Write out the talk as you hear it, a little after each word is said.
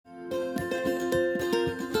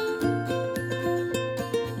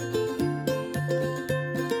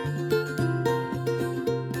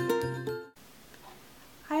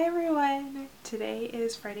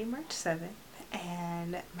Friday, March 7th,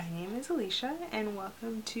 and my name is Alicia, and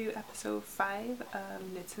welcome to episode 5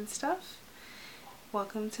 of Knits and Stuff.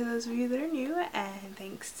 Welcome to those of you that are new, and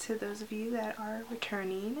thanks to those of you that are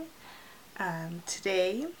returning.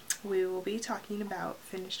 Today we will be talking about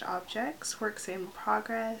finished objects, works in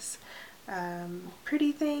progress,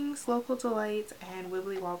 pretty things, local delights, and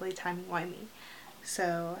wibbly wobbly timey-wimey.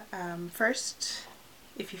 So first,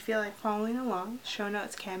 if you feel like following along, show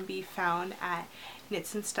notes can be found at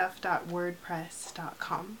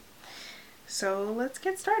knitsandstuff.wordpress.com. So let's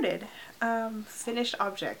get started. Finished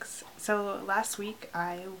objects. So last week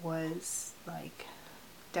I was like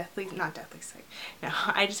not deathly sick. No,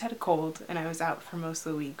 I just had a cold and I was out for most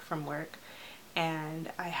of the week from work, and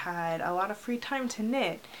I had a lot of free time to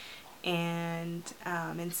knit. And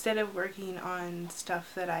instead of working on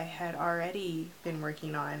stuff that I had already been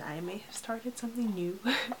working on, I may have started something new.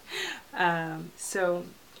 So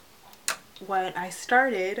what I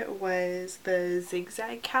started was the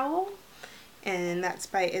Zigzag Cowl, and that's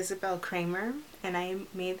by Isabel Kramer, and I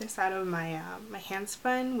made this out of my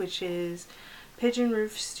Handspun, which is Pigeon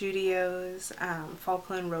Roof Studios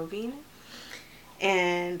Falkland Roving,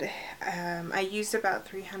 and I used about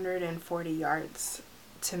 340 yards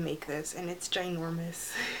to make this, and it's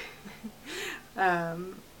ginormous. I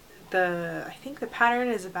think the pattern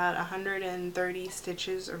is about 130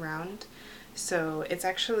 stitches around, so it's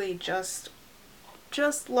actually just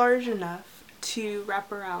large enough to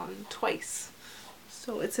wrap around twice.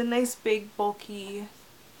 So it's a nice big bulky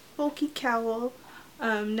cowl.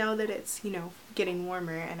 Now that it's, getting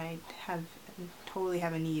warmer, and I totally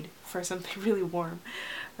have a need for something really warm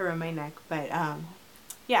around my neck, but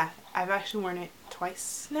yeah, I've actually worn it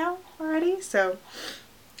twice now already, so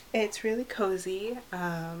it's really cozy.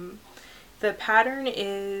 The pattern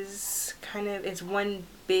is it's one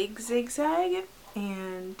big zigzag,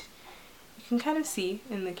 and you can kind of see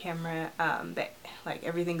in the camera that like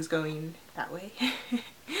everything's going that way.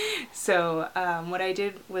 So what I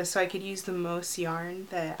did was, so I could use the most yarn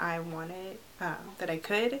that I wanted, that I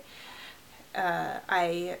could,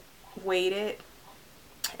 I weighed it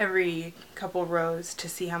every couple rows to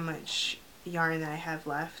see how much yarn that I have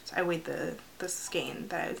left. I weighed the skein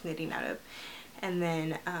that I was knitting out of, and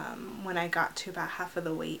then when I got to about half of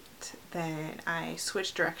the weight, then I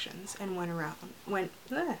switched directions and went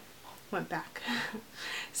back.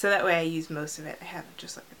 So that way I used most of it. I have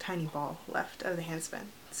just like a tiny ball left of the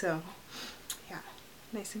Handspun. So yeah,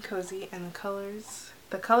 nice and cozy. And the colors,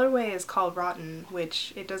 the colorway is called Rotten,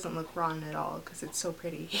 which it doesn't look rotten at all because it's so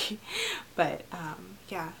pretty. But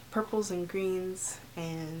yeah, purples and greens,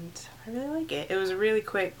 and I really like it. It was a really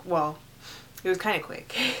quick, well, it was kind of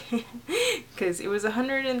quick because it was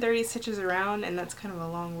 130 stitches around, and that's kind of a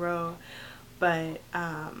long row, but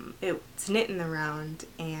it's knit in the round,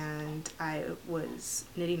 and I was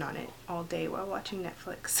knitting on it all day while watching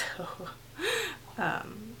Netflix, so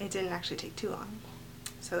it didn't actually take too long.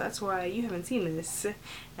 So that's why you haven't seen this,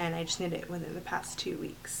 and I just knit it within the past 2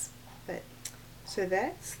 weeks. But so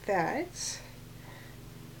that's that.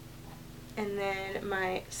 And then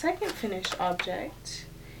my second finished object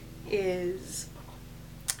is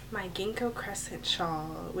my Ginkgo Crescent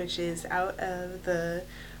shawl, which is out of the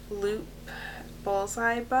loop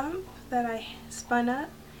bullseye bump that I spun up,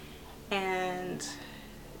 and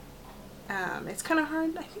it's kind of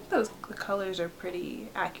hard. I think the colors are pretty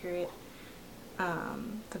accurate.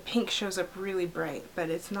 The pink shows up really bright, but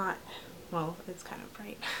it's not, well, it's kind of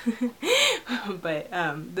bright. But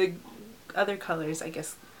the other colors, I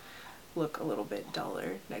guess, look a little bit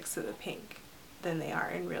duller next to the pink than they are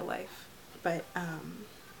in real life. But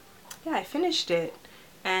yeah, I finished it,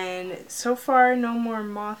 and so far no more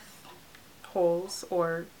moth holes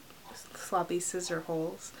or sloppy scissor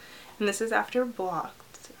holes. And this is after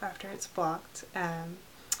it's blocked.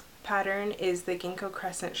 Pattern is the Ginkgo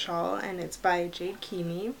Crescent shawl, and it's by Jade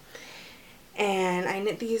Keamy, and I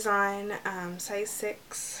knit these on size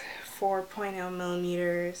 6 4.0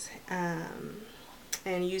 millimeters,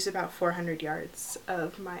 and use about 400 yards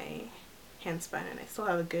of my Handspun, and I still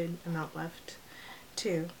have a good amount left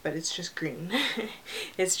too, but it's just green.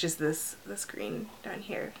 It's just this green down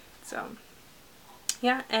here. So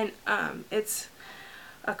yeah, and it's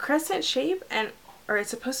a crescent shape, or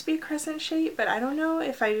it's supposed to be a crescent shape, but I don't know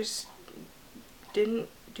if I just didn't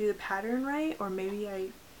do the pattern right, or maybe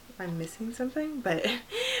I'm missing something. But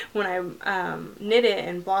when I knit it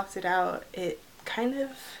and blocked it out, it kind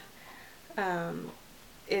of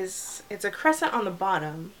it's a crescent on the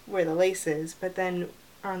bottom where the lace is, but then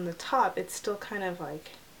on the top it's still kind of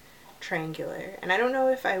like triangular. And I don't know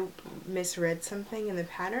if I misread something in the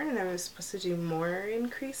pattern and I was supposed to do more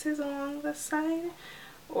increases along the side,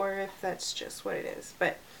 or if that's just what it is,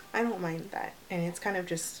 but I don't mind that. And it's kind of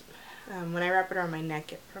just, when I wrap it around my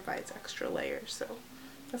neck, it provides extra layers, so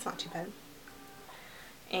that's not too bad.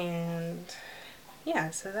 And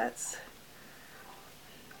yeah, so that's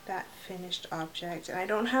that finished object. And I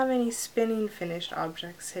don't have any spinning finished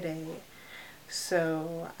objects today,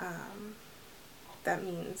 so that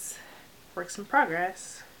means works in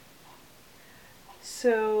progress.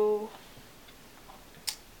 So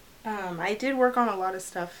I did work on a lot of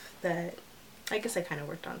stuff that, I guess I kind of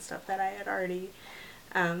worked on stuff that I had already,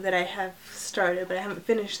 that I have started, but I haven't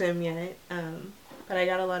finished them yet. But I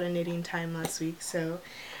got a lot of knitting time last week, so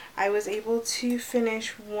I was able to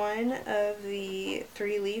finish one of the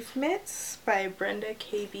 3-leaf mitts by Brenda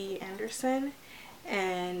K.B. Anderson,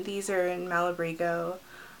 and these are in Malabrigo.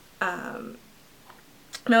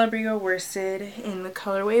 Malabrigo worsted in the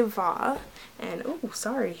colorway Va, and oh,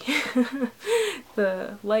 sorry,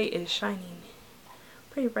 the light is shining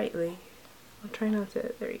pretty brightly. I'll try not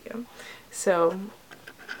to, there you go. So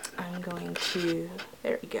I'm going to,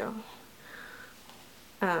 there we go.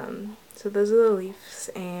 So those are the leaves,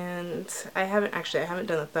 and I haven't done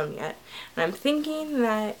the thumb yet. And I'm thinking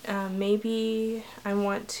that maybe I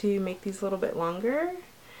want to make these a little bit longer,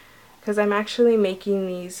 because I'm actually making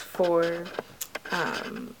these for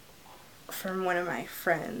from one of my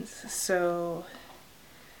friends, so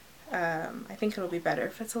I think it'll be better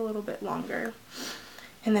if it's a little bit longer.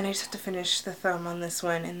 And then I just have to finish the thumb on this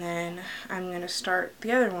one, and then I'm going to start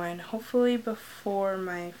the other one, hopefully before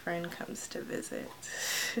my friend comes to visit.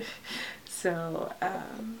 So,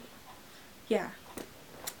 yeah.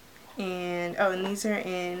 And, oh, and these are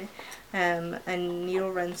in a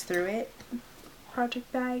needle runs through it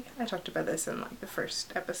project bag. I talked about this in like the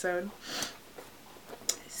first episode.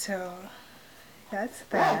 So, that's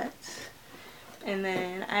that. And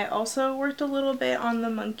then I also worked a little bit on the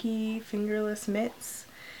Monkey Fingerless Mitts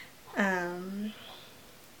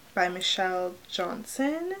by Michelle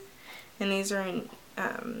Johnson, and these are in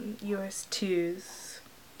US 2s,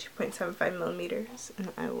 2.75 millimeters,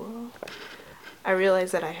 and I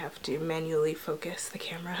realize that I have to manually focus the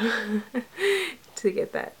camera to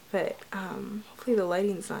get that, but hopefully the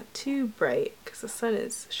lighting's not too bright because the sun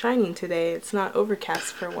is shining today. It's not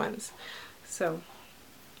overcast for once, so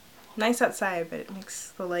nice outside, but it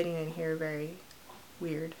makes the lighting in here very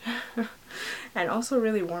weird. And also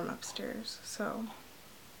really warm upstairs, so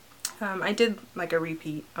I did like a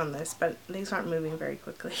repeat on this, but these aren't moving very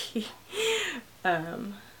quickly.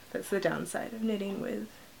 That's the downside of knitting with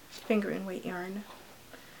finger and weight yarn.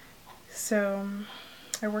 So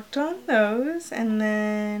I worked on those, and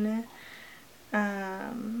then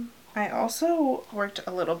I also worked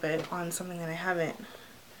a little bit on something that I haven't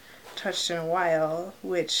touched in a while,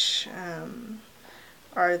 which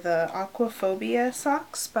are the Aquaphobia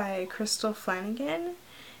socks by Crystal Flanagan.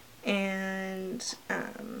 And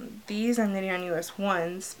these I'm knitting on US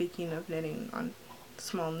 1, speaking of knitting on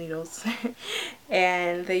small needles.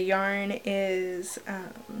 And the yarn is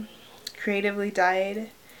Creatively Dyed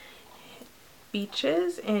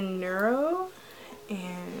Beaches in Neuro,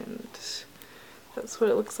 and that's what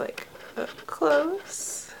it looks like up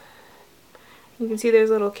close. You can see there's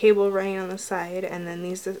a little cable running on the side, and then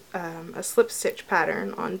these a slip stitch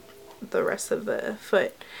pattern on the rest of the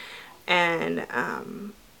foot. And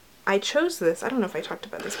I chose this, I don't know if I talked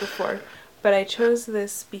about this before, but I chose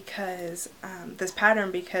this because this pattern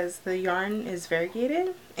because the yarn is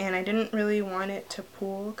variegated, and I didn't really want it to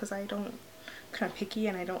pool because I'm kind of picky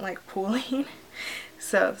and I don't like pooling.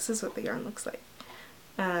 So this is what the yarn looks like.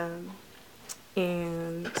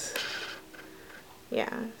 And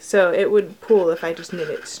yeah, so it would pool if I just knit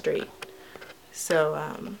it straight.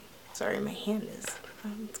 So, sorry, my hand is,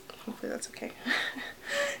 hopefully that's okay.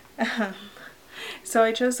 So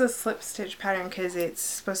I chose the slip stitch pattern because it's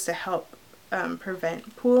supposed to help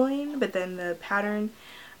prevent pooling, but then the pattern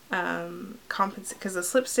compensates, because the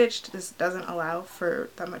slip stitch just doesn't allow for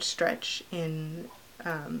that much stretch in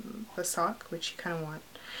the sock, which you kind of want.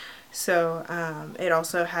 So it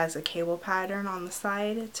also has a cable pattern on the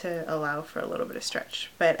side to allow for a little bit of stretch.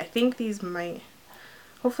 But I think these might,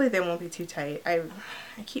 hopefully they won't be too tight. I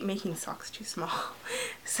keep making socks too small.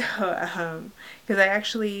 So, because I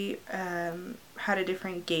actually had a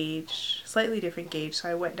different gauge, slightly different gauge, so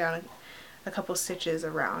I went down a couple stitches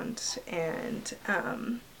around, and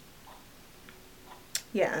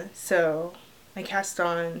yeah, so I cast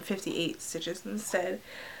on 58 stitches instead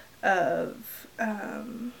of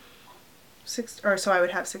so I would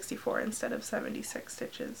have 64 instead of 76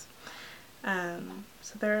 stitches.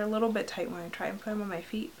 So they're a little bit tight when I try and put them on my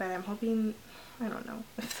feet, but I'm hoping, I don't know,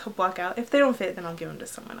 if they'll block out. If they don't fit, then I'll give them to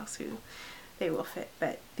someone else who they will fit.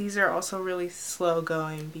 But these are also really slow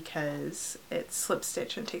going because it's slip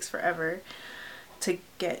stitch and takes forever to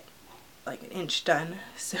get like an inch done.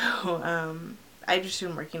 So I've just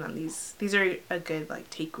been working on these. These are a good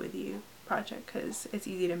like take with you project because it's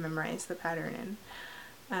easy to memorize the pattern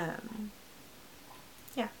and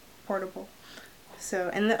yeah, portable.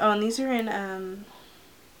 So and these are in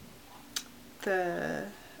a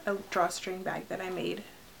drawstring bag that I made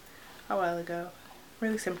a while ago.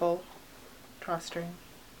 Really simple drawstring,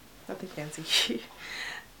 nothing fancy.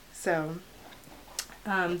 So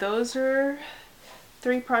those are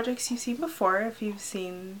 3 projects you've seen before if you've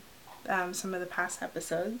seen some of the past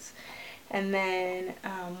episodes. And then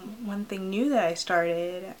one thing new that I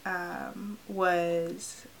started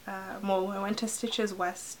was well, I went to Stitches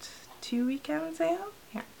West 2 weekends ago.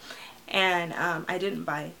 Yeah. And I didn't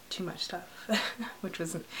buy too much stuff, which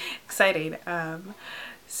was exciting.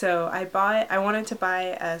 So I wanted to buy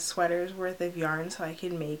a sweater's worth of yarn so I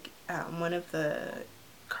could make one of the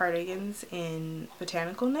cardigans in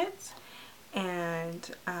botanical knits. And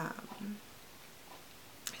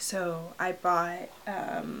so I bought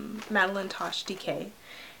Madeline Tosh DK,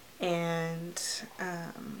 and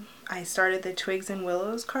I started the Twigs and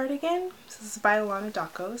Willows cardigan. This is by Alana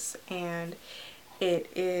Dakos, and it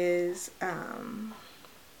is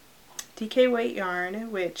DK weight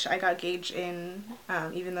yarn, which I got gauged in,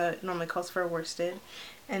 even though it normally calls for worsted.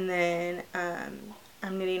 And then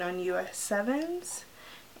I'm knitting on US 7s,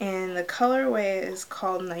 and the colorway is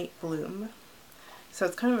called Night Bloom. So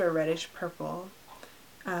it's kind of a reddish purple.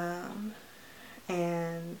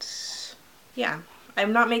 And yeah,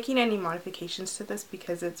 I'm not making any modifications to this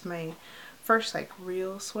because it's my first like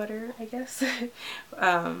real sweater, I guess,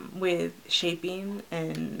 with shaping,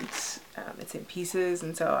 and it's in pieces,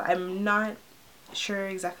 and so I'm not sure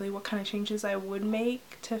exactly what kind of changes I would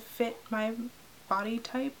make to fit my body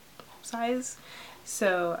type size.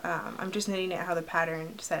 So I'm just knitting it how the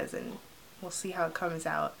pattern says, and we'll see how it comes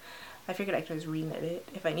out. I figured I could just reknit it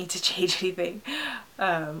if I need to change anything,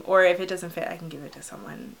 or if it doesn't fit I can give it to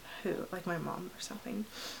someone who, like my mom or something,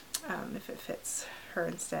 if it fits her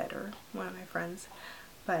instead, or one of my friends.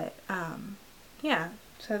 But yeah,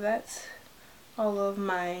 so that's all of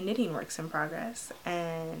my knitting works in progress,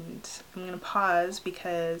 and I'm gonna pause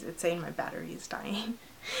because it's saying my battery is dying.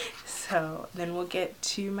 So then we'll get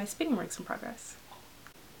to my spinning works in progress.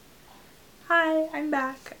 Hi, I'm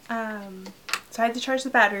back. So I had to charge the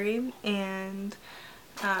battery, and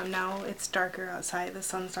now it's darker outside. The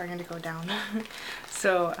sun's starting to go down.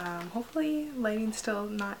 So hopefully lighting's still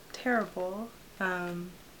not terrible.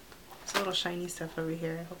 There's a little shiny stuff over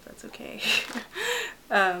here. I hope that's okay.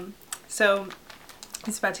 So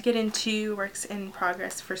it's about to get into works in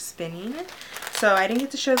progress for spinning. So I didn't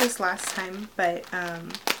get to show this last time, but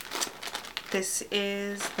this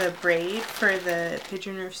is the braid for the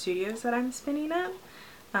Pigeon Roof Studios that I'm spinning up.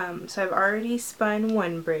 So I've already spun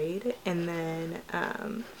one braid, and then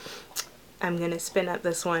I'm going to spin up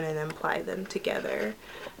this one and then ply them together.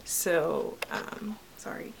 So,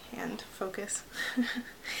 sorry, hand focus.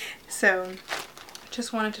 So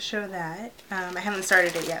just wanted to show that. I haven't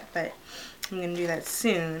started it yet, but I'm going to do that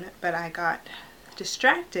soon. But I got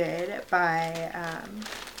distracted by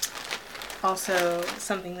also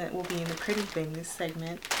something that will be in the Pretty Things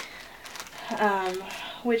segment,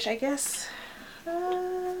 which I guess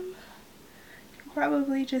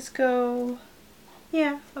probably just go,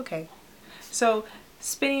 yeah, okay. So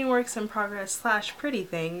spinning works in progress / Pretty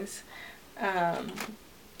Things.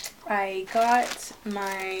 I got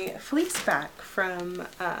my fleece back from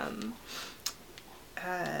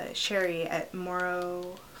Sherry at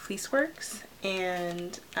Morrow Fleece Works,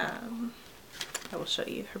 and I will show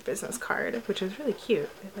you her business card, which is really cute.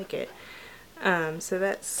 I like it. So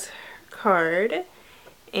that's her card,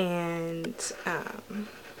 and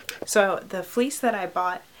so the fleece that I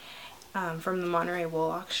bought from the Monterey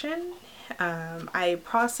Wool Auction, I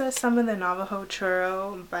processed some of the Navajo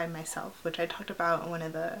churro by myself, which I talked about in one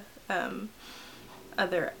of the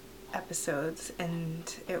other episodes,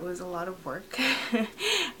 and it was a lot of work.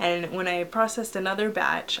 And when I processed another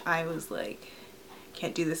batch, I was like,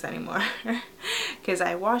 can't do this anymore, because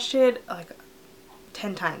I washed it like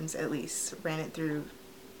 10 times at least, ran it through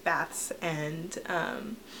baths, and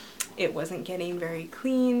it wasn't getting very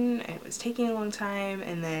clean. It was taking a long time,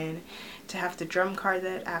 and then to have to drum card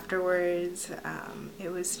it afterwards, it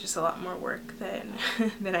was just a lot more work than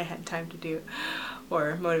than I had time to do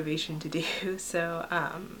or motivation to do. So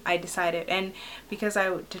I decided, and because I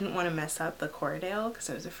didn't want to mess up the Corriedale because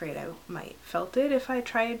I was afraid I might felt it if I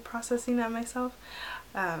tried processing that myself,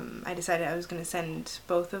 I decided I was going to send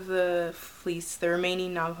both of the fleece, the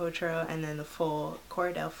remaining Navajo churro and then the full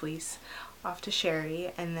Corriedale fleece, off to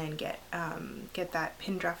Sherry and then get that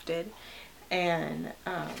pin drafted and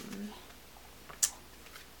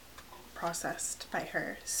processed by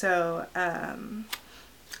her. So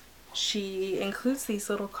she includes these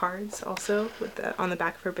little cards also with on the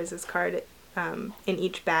back of her business card in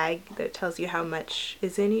each bag that tells you how much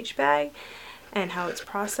is in each bag and how it's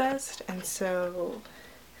processed. And so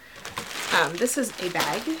this is a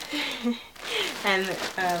bag and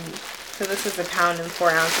so this is 1 pound and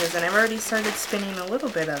 4 ounces, and I've already started spinning a little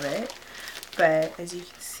bit of it, but as you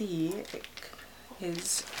can see, it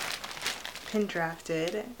is pin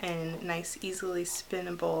drafted and nice, easily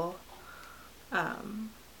spinnable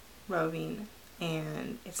roving,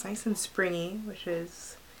 and it's nice and springy, which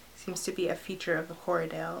seems to be a feature of the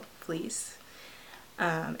Corriedale fleece.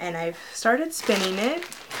 And I've started spinning it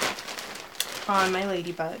on my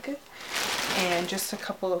Ladybug, and just a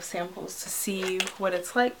couple of samples to see what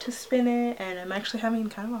it's like to spin it, and I'm actually having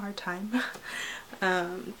kind of a hard time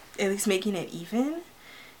at least making it even.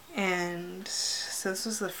 And so this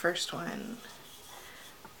was the first one,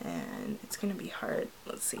 and it's gonna be hard.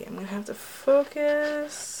 Let's see, I'm gonna have to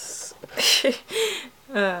focus. So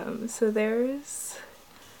there's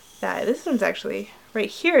that. This one's actually right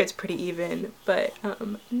here, it's pretty even, but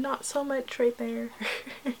not so much right there.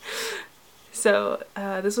 So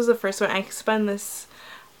this was the first one. I spun this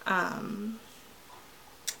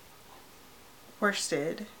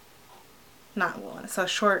worsted, not woolen, so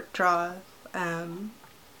short draw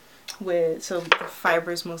with, so the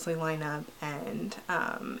fibers mostly line up, and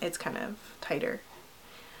it's kind of a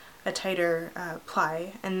tighter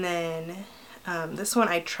ply. And then this one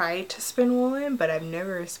I tried to spin woolen, but I've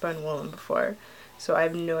never spun woolen before, so I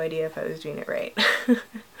have no idea if I was doing it right.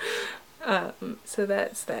 So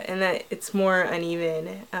that's that, and that it's more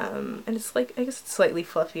uneven, and it's like, I guess it's slightly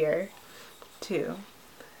fluffier too.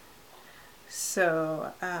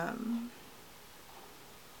 So let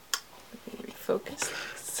me refocus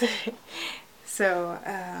this. So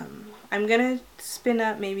I'm gonna spin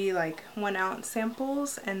up maybe like 1 ounce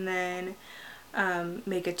samples, and then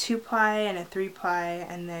make a 2-ply and a 3-ply,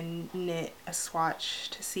 and then knit a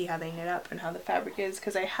swatch to see how they knit up and how the fabric is,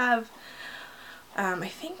 because I have I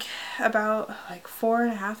think about like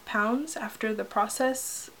 4.5 pounds after the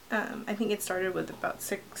process. I think it started with about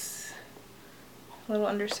a little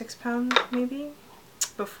under 6 pounds maybe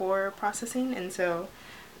before processing, and so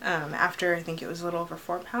after, I think it was a little over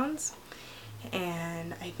 4 pounds,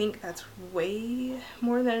 and I think that's way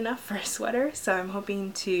more than enough for a sweater. So I'm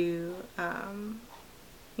hoping to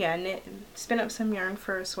yeah, spin up some yarn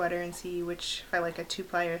for a sweater and see if I like a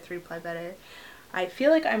 2-ply or 3-ply better. I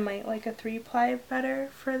feel like I might like a 3-ply better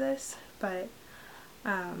for this, but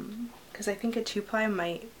because I think a 2-ply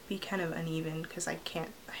might be kind of uneven, because I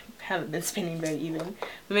haven't been spinning very even,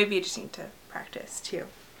 but maybe I just need to practice too,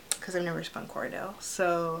 because I've never spun Corriedale.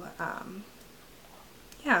 So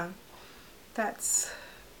yeah, that's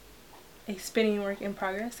a spinning work in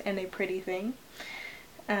progress and a pretty thing,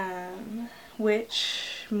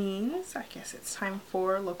 which means I guess it's time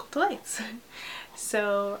for local delights.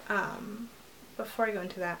 So before I go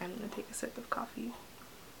into that, I'm going to take a sip of coffee.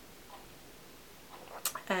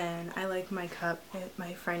 And I like my cup.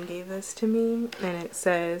 My friend gave this to me, and it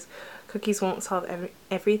says, "Cookies won't solve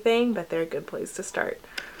everything, but they're a good place to start."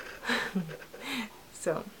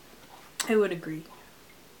 So I would agree.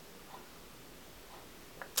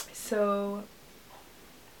 So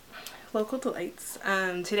local delights.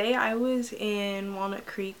 Today I was in Walnut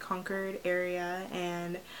Creek, Concord area,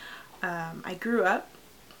 and I grew up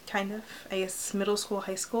kind of, I guess, middle school,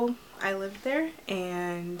 high school. I lived there,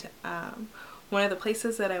 and one of the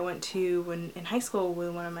places that I went to when in high school with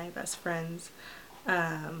one of my best friends,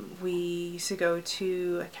 we used to go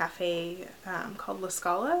to a cafe called La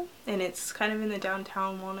Scala, and it's kind of in the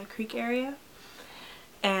downtown Walnut Creek area.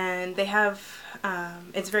 And they have,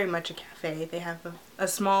 it's very much a cafe. They have a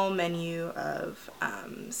small menu of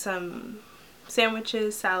some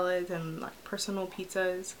sandwiches, salads, and like personal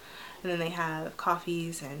pizzas. And then they have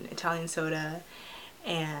coffees and Italian soda,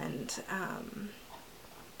 and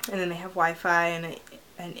then they have Wi-Fi and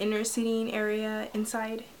an inner seating area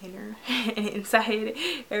inside, an inside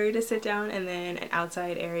area to sit down, and then an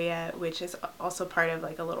outside area which is also part of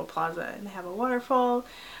like a little plaza, and they have a waterfall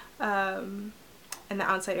in the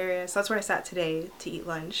outside area. So that's where I sat today to eat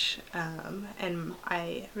lunch, and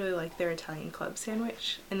I really like their Italian club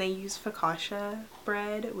sandwich, and they use focaccia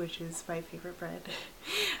bread, which is my favorite bread,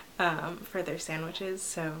 for their sandwiches,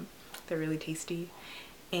 so they're really tasty.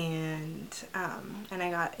 And I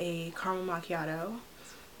got a caramel macchiato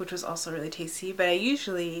which was also really tasty. But I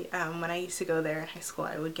usually, when I used to go there in high school,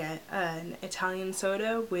 I would get an Italian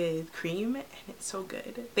soda with cream, and it's so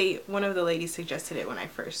good. One of the ladies suggested it when I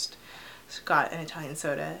first got an Italian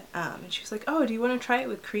soda, and she was like, oh, do you want to try it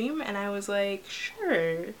with cream? And I was like,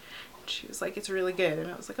 sure. She was like, it's really good,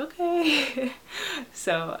 and I was like, okay.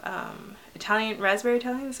 So raspberry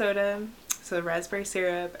Italian soda, so the raspberry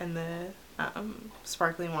syrup and the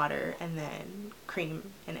sparkling water, and then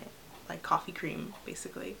cream in it, like coffee cream,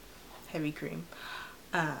 basically, heavy cream,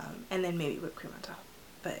 and then maybe whipped cream on top.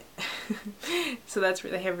 But so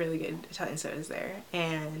they have really good Italian sodas there,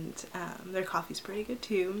 and their coffee's pretty good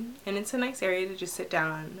too, and it's a nice area to just sit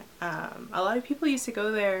down. A lot of people used to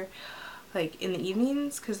go there like in the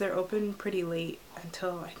evenings because they're open pretty late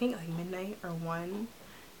until I think like midnight or 1,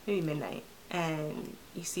 maybe midnight, and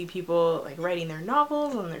you see people like writing their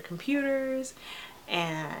novels on their computers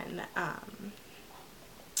and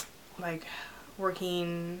like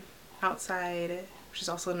working outside, which is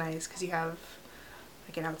also nice because you have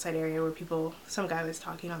like an outside area where some guy was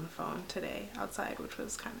talking on the phone today outside, which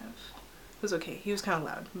was it was okay. He was kind of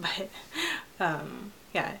loud, but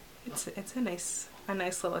yeah, it's a nice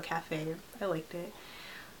little cafe. I liked it.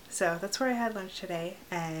 So that's where I had lunch today,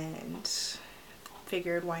 and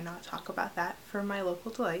figured why not talk about that for my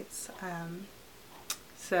local delights.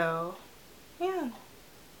 So yeah,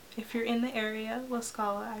 if you're in the area, La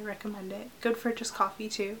Scala, I recommend it. Good for just coffee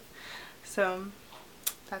too. So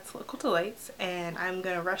that's Local Delights, and I'm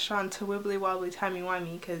gonna rush on to Wibbly Wobbly Timey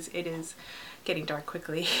Wimey because it is getting dark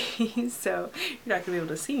quickly. So you're not gonna be able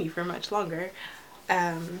to see me for much longer.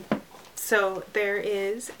 So there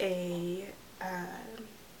is a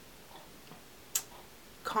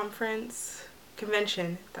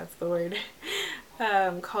convention, that's the word,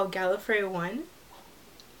 called Gallifrey 1,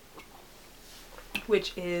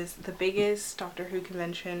 which is the biggest Doctor Who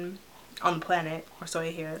convention on the planet, or so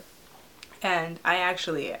I hear. And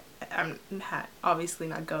I'm obviously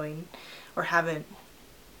not going, or haven't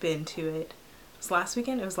been to it. It was last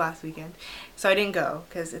weekend? It was last weekend. So I didn't go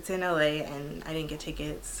because it's in LA and I didn't get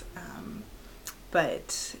tickets.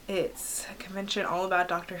 But it's a convention all about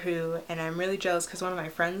Doctor Who, and I'm really jealous because one of my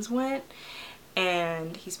friends went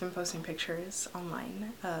and he's been posting pictures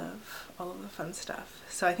online of all of the fun stuff.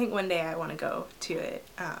 So I think one day I want to go to it.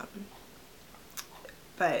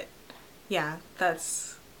 But yeah, I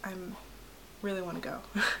really want to go.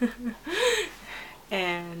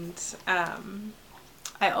 And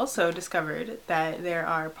I also discovered that there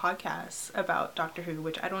are podcasts about Doctor Who,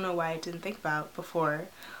 which I don't know why I didn't think about before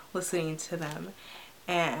listening to them.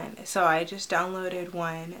 And so I just downloaded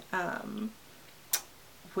one,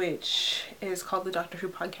 which is called the Doctor Who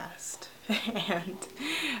Podcast. And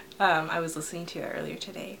I was listening to it earlier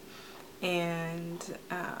today. And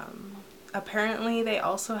apparently they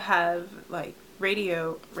also have like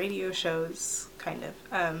radio shows kind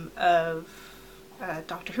of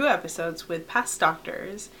Doctor Who episodes with past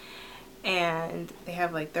Doctors, and they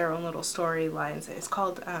have like their own little storylines. It's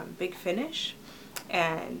called Big Finish,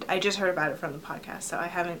 and I just heard about it from the podcast, so I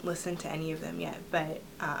haven't listened to any of them yet, but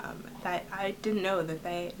that I didn't know that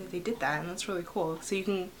they did that, and that's really cool. So you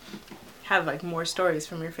can have like more stories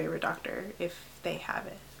from your favorite Doctor if they have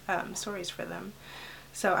it, stories for them.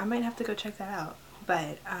 So I might have to go check that out.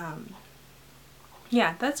 But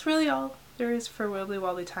yeah, that's really all there is for Wibbly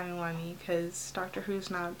Wobbly Timey Wimey, because Doctor Who's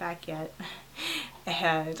not back yet.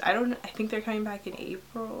 And I think they're coming back in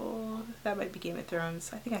April. That might be Game of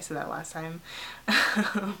Thrones. I think I said that last time.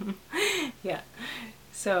 Yeah.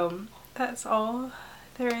 So that's all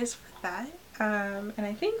there is for that. And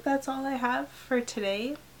I think that's all I have for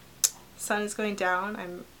today. Sun is going down.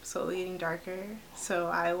 I'm slowly getting darker. So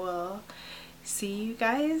I will see you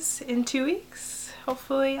guys in 2 weeks.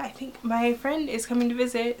 Hopefully. I think my friend is coming to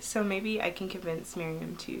visit, so maybe I can convince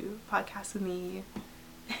Miriam to podcast with me.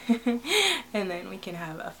 And then we can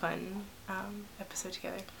have a fun episode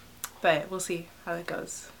together. But we'll see how it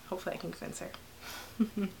goes. Hopefully I can convince her.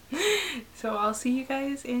 So I'll see you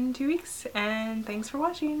guys in 2 weeks, and thanks for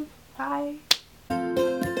watching. Bye!